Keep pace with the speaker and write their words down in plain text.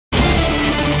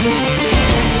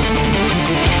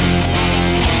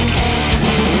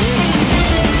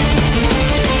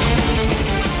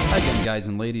guys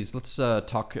and ladies, let's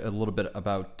talk a little bit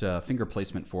about finger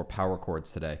placement for power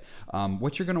chords today.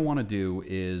 What you're going to want to do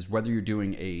is, whether you're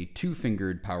doing a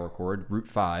 2-fingered power chord, root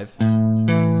 5,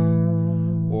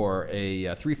 or a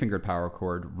 3-fingered power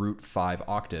chord, root 5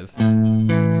 octave,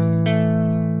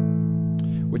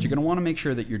 what you're going to want to make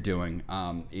sure that you're doing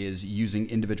is using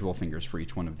individual fingers for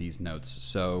each one of these notes.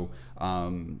 So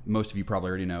most of you probably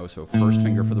already know, so first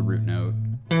finger for the root note,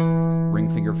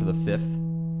 ring finger for the 5th,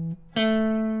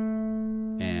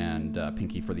 and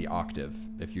pinky for the octave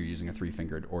if you're using a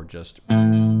 3-fingered, or just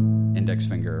index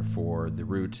finger for the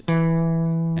root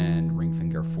and ring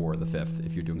finger for the 5th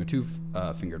if you're doing a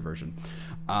 2-fingered version.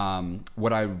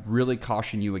 What I really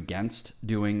caution you against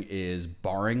doing is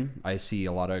barring. I see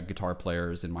a lot of guitar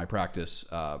players in my practice,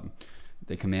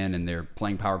 they come in and they're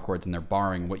playing power chords and they're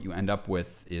barring. What you end up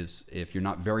with is, if you're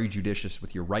not very judicious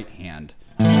with your right hand,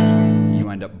 you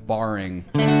end up barring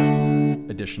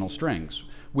additional strings,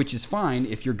 which is fine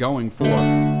if you're going for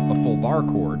a full bar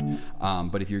chord.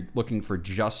 But if you're looking for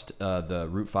just the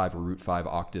root 5 or root 5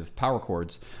 octave power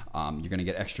chords, you're going to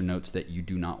get extra notes that you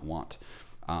do not want.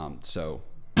 So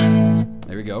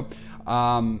there we go.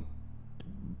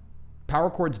 Power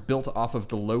chords built off of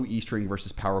the low E string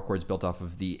versus power chords built off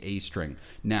of the A string.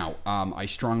 Now, I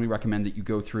strongly recommend that you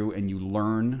go through and you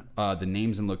learn the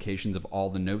names and locations of all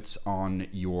the notes on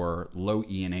your low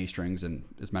E and A strings, and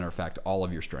as a matter of fact, all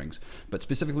of your strings, but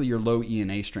specifically your low E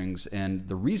and A strings. And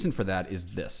the reason for that is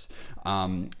this.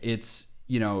 It's,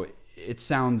 you know, it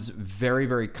sounds very,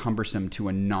 very cumbersome to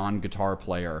a non-guitar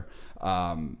player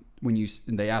when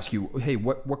they ask you, hey,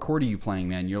 what chord are you playing,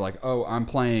 man? You're like, oh, I'm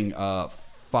playing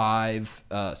 5,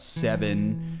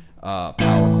 7 power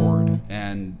chord,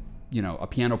 and you know, a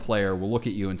piano player will look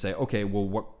at you and say, okay,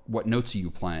 well, what notes are you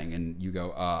playing? And you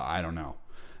go, I don't know.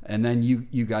 And then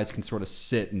you guys can sort of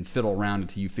sit and fiddle around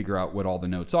until you figure out what all the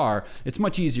notes are. It's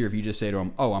much easier if you just say to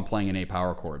them, oh, I'm playing an A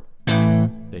power chord.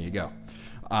 There you go.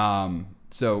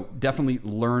 So definitely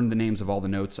learn the names of all the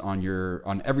notes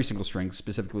on every single string,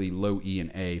 specifically low E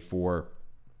and A for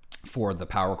the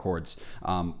power chords.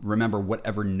 Remember,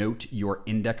 whatever note your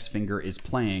index finger is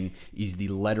playing is the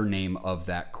letter name of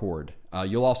that chord.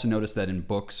 You'll also notice that in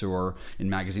books or in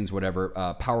magazines, whatever,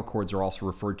 power chords are also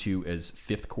referred to as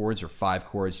 5th chords or 5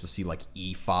 chords. You'll see like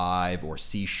E5 or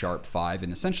C sharp 5.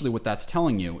 And essentially what that's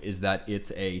telling you is that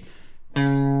it's a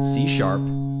C sharp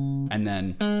and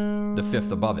then the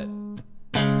 5th above it,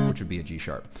 which would be a G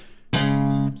sharp.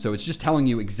 So it's just telling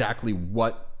you exactly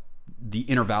what the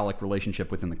intervallic relationship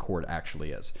within the chord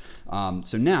actually is.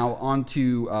 So now on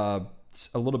to a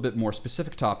little bit more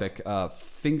specific topic,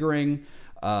 fingering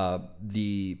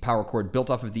the power chord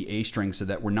built off of the A string so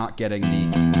that we're not getting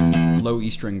the low E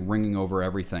string ringing over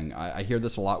everything. I hear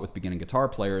this a lot with beginning guitar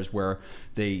players where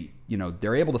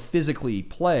they're able to physically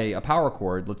play a power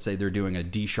chord. Let's say they're doing a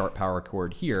D sharp power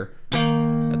chord here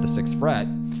at the 6th fret.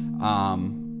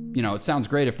 It sounds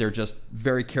great if they're just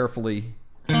very carefully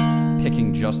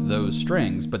picking just those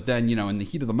strings, but then, in the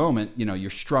heat of the moment, you're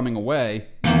strumming away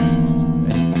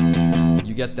and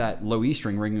you get that low E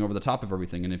string ringing over the top of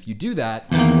everything. And if you do that,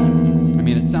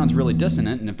 it sounds really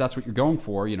dissonant, and if that's what you're going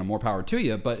for, more power to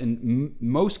you, but in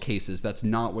most cases, that's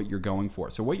not what you're going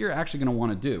for. So what you're actually going to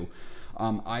want to do,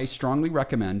 I strongly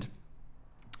recommend,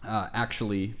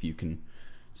 if you can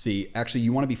see,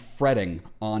 you want to be fretting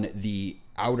on the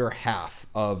outer half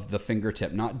of the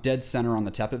fingertip, not dead center on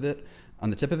the tip of it,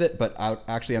 but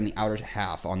actually on the outer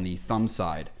half, on the thumb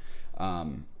side.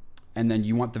 And then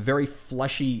you want the very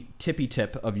fleshy tippy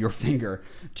tip of your finger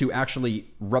to actually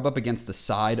rub up against the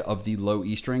side of the low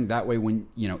E string. That way, when,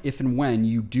 if and when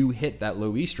you do hit that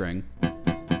low E string,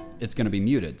 it's going to be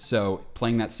muted. So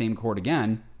playing that same chord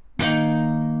again,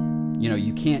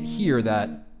 you can't hear that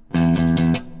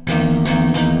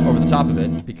over the top of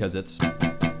it because it's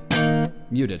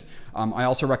muted. I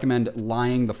also recommend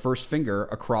lying the first finger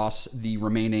across the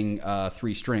remaining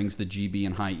 3 strings, the G, B,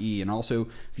 and high E. And also,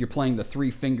 if you're playing the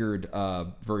 3-fingered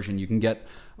version, you can get,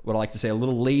 what I like to say, a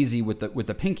little lazy with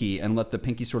the pinky and let the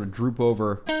pinky sort of droop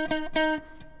over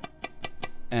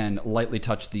and lightly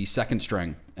touch the 2nd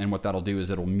string. And what that'll do is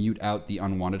it'll mute out the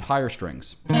unwanted higher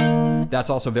strings. That's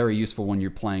also very useful when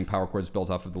you're playing power chords built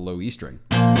off of the low E string.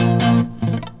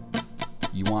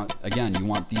 You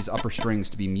want these upper strings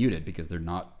to be muted because they're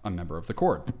not a member of the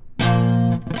chord.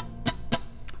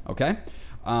 Okay,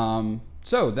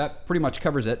 so that pretty much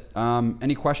covers it.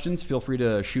 Any questions, feel free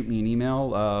to shoot me an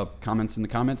email, comments in the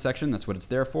comments section. That's what it's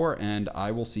there for, and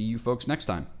I will see you folks next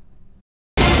time.